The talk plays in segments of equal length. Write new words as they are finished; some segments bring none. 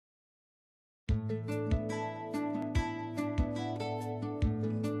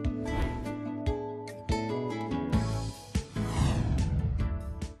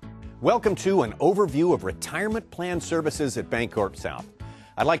Welcome to an overview of retirement plan services at BancorpSouth.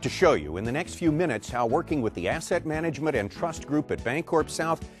 I'd like to show you in the next few minutes how working with the Asset Management and Trust Group at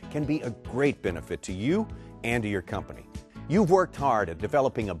BancorpSouth can be a great benefit to you and to your company. You've worked hard at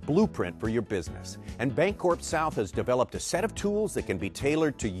developing a blueprint for your business, and BancorpSouth has developed a set of tools that can be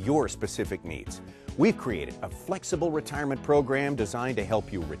tailored to your specific needs. We've created a flexible retirement program designed to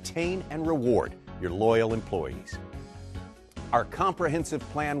help you retain and reward your loyal employees. Our comprehensive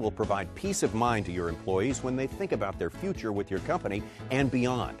plan will provide peace of mind to your employees when they think about their future with your company and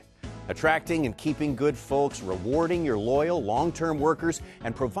beyond. Attracting and keeping good folks, rewarding your loyal long-term workers,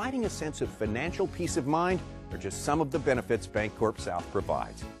 and providing a sense of financial peace of mind are just some of the benefits BancorpSouth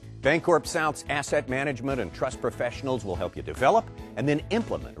provides. BancorpSouth's asset management and trust professionals will help you develop and then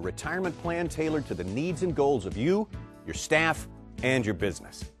implement a retirement plan tailored to the needs and goals of you, your staff, and your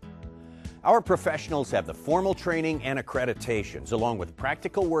business. Our professionals have the formal training and accreditations, along with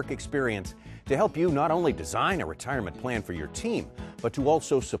practical work experience, to help you not only design a retirement plan for your team, but to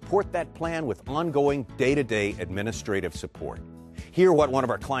also support that plan with ongoing day-to-day administrative support. Hear what one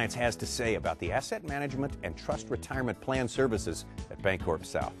of our clients has to say about the asset management and trust retirement plan services at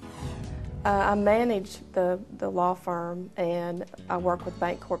BancorpSouth. I manage the law firm, and I work with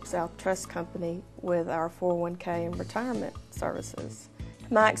BancorpSouth Trust Company with our 401k and retirement services.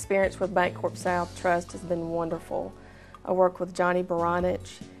 My experience with BancorpSouth Trust has been wonderful. I work with Johnny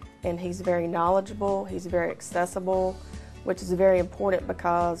Baranich, and he's very knowledgeable, he's very accessible, which is very important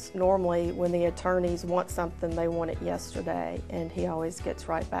because normally when the attorneys want something, they want it yesterday, and he always gets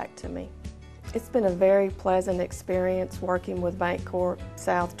right back to me. It's been a very pleasant experience working with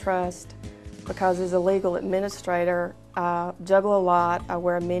BancorpSouth Trust because as a legal administrator, I juggle a lot, I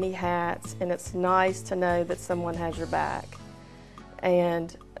wear many hats, and it's nice to know that someone has your back.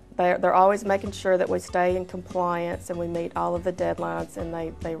 And they're always making sure that we stay in compliance and we meet all of the deadlines, and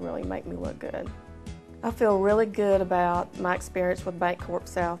they really make me look good. I feel really good about my experience with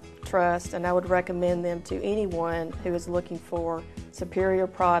BancorpSouth Trust, and I would recommend them to anyone who is looking for superior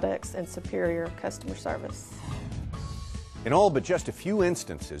products and superior customer service. In all but just a few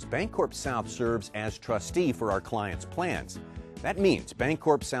instances, BancorpSouth serves as trustee for our clients' plans. That means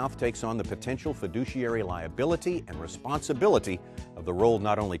BancorpSouth takes on the potential fiduciary liability and responsibility of the role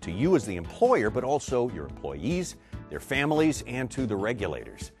not only to you as the employer, but also your employees, their families, and to the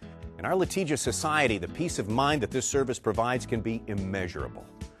regulators. In our litigious society, the peace of mind that this service provides can be immeasurable.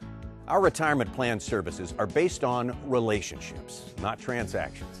 Our retirement plan services are based on relationships, not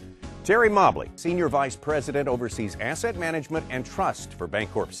transactions. Terry Mobley, Senior Vice President, oversees asset management and trust for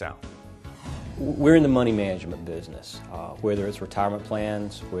BancorpSouth. We're in the money management business, whether it's retirement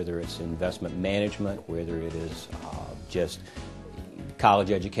plans, whether it's investment management, whether it is just college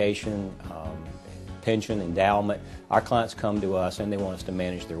education, pension, endowment. Our clients come to us and they want us to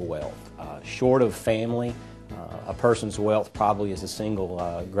manage their wealth. Short of family, a person's wealth probably is the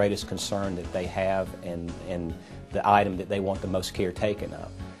single greatest concern that they have, and the item that they want the most care taken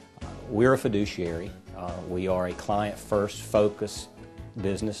of. We're a fiduciary. We are a client-first focused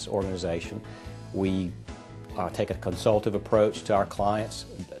business organization. We take a consultative approach to our clients.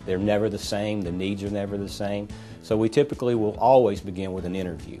 They're never the same, the needs are never the same. So we typically will always begin with an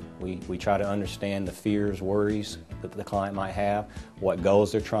interview. We try to understand the fears, worries that the client might have, what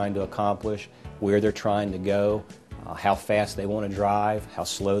goals they're trying to accomplish, where they're trying to go, how fast they want to drive, how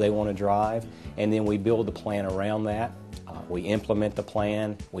slow they want to drive, and then we build the plan around that. We implement the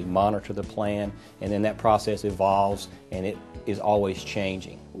plan, we monitor the plan, and then that process evolves and it is always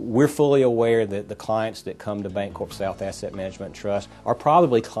changing. We're fully aware that the clients that come to BancorpSouth Asset Management Trust are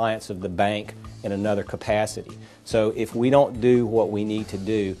probably clients of the bank in another capacity. So if we don't do what we need to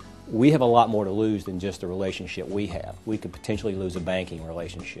do, we have a lot more to lose than just the relationship we have. We could potentially lose a banking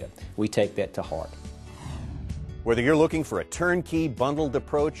relationship. We take that to heart. Whether you're looking for a turnkey bundled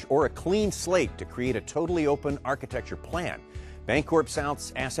approach or a clean slate to create a totally open architecture plan,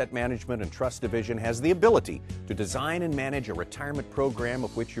 BancorpSouth's Asset Management and Trust Division has the ability to design and manage a retirement program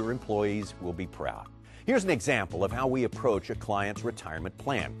of which your employees will be proud. Here's an example of how we approach a client's retirement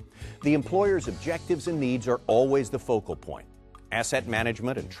plan. The employer's objectives and needs are always the focal point. Asset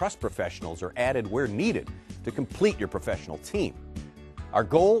management and trust professionals are added where needed to complete your professional team. Our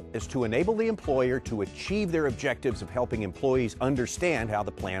goal is to enable the employer to achieve their objectives of helping employees understand how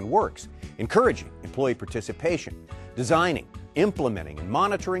the plan works, encouraging employee participation, designing, implementing, and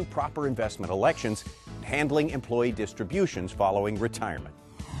monitoring proper investment elections, and handling employee distributions following retirement.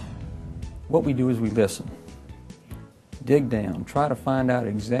 What we do is we listen, dig down, try to find out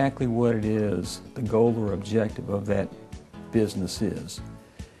exactly what it is the goal or objective of that business is,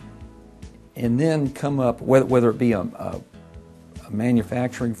 and then come up, whether it be a a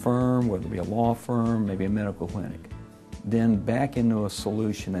manufacturing firm, whether it be a law firm, maybe a medical clinic. Then back into a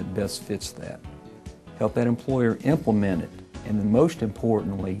solution that best fits that. Help that employer implement it, and then most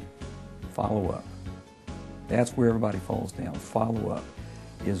importantly, follow up. That's where everybody falls down. Follow up.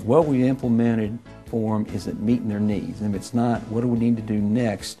 Is what we implemented for them, is it meeting their needs? And if it's not, what do we need to do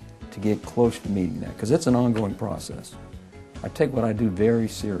next to get close to meeting that? Because it's an ongoing process. I take what I do very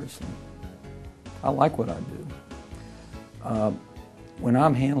seriously. I like what I do. When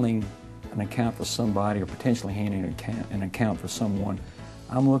I'm handling an account for somebody or potentially handling an account for someone,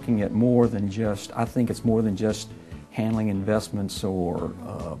 I'm looking at more than just, I think it's more than just handling investments or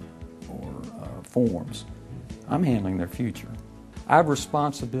forms. I'm handling their future. I have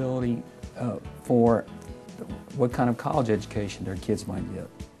responsibility for what kind of college education their kids might get.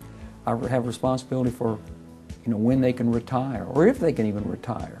 I have responsibility for, when they can retire, or if they can even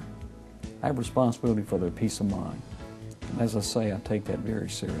retire. I have responsibility for their peace of mind. And as I say, I take that very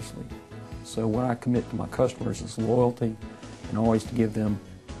seriously. So what I commit to my customers is loyalty, and always to give them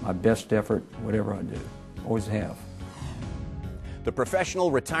my best effort, whatever I do. Always have. The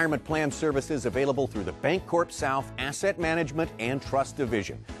professional retirement plan services available through the BancorpSouth Asset Management and Trust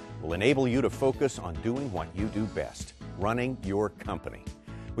Division will enable you to focus on doing what you do best, running your company.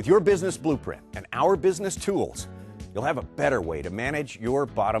 With your business blueprint and our business tools, you'll have a better way to manage your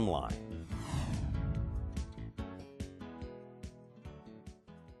bottom line.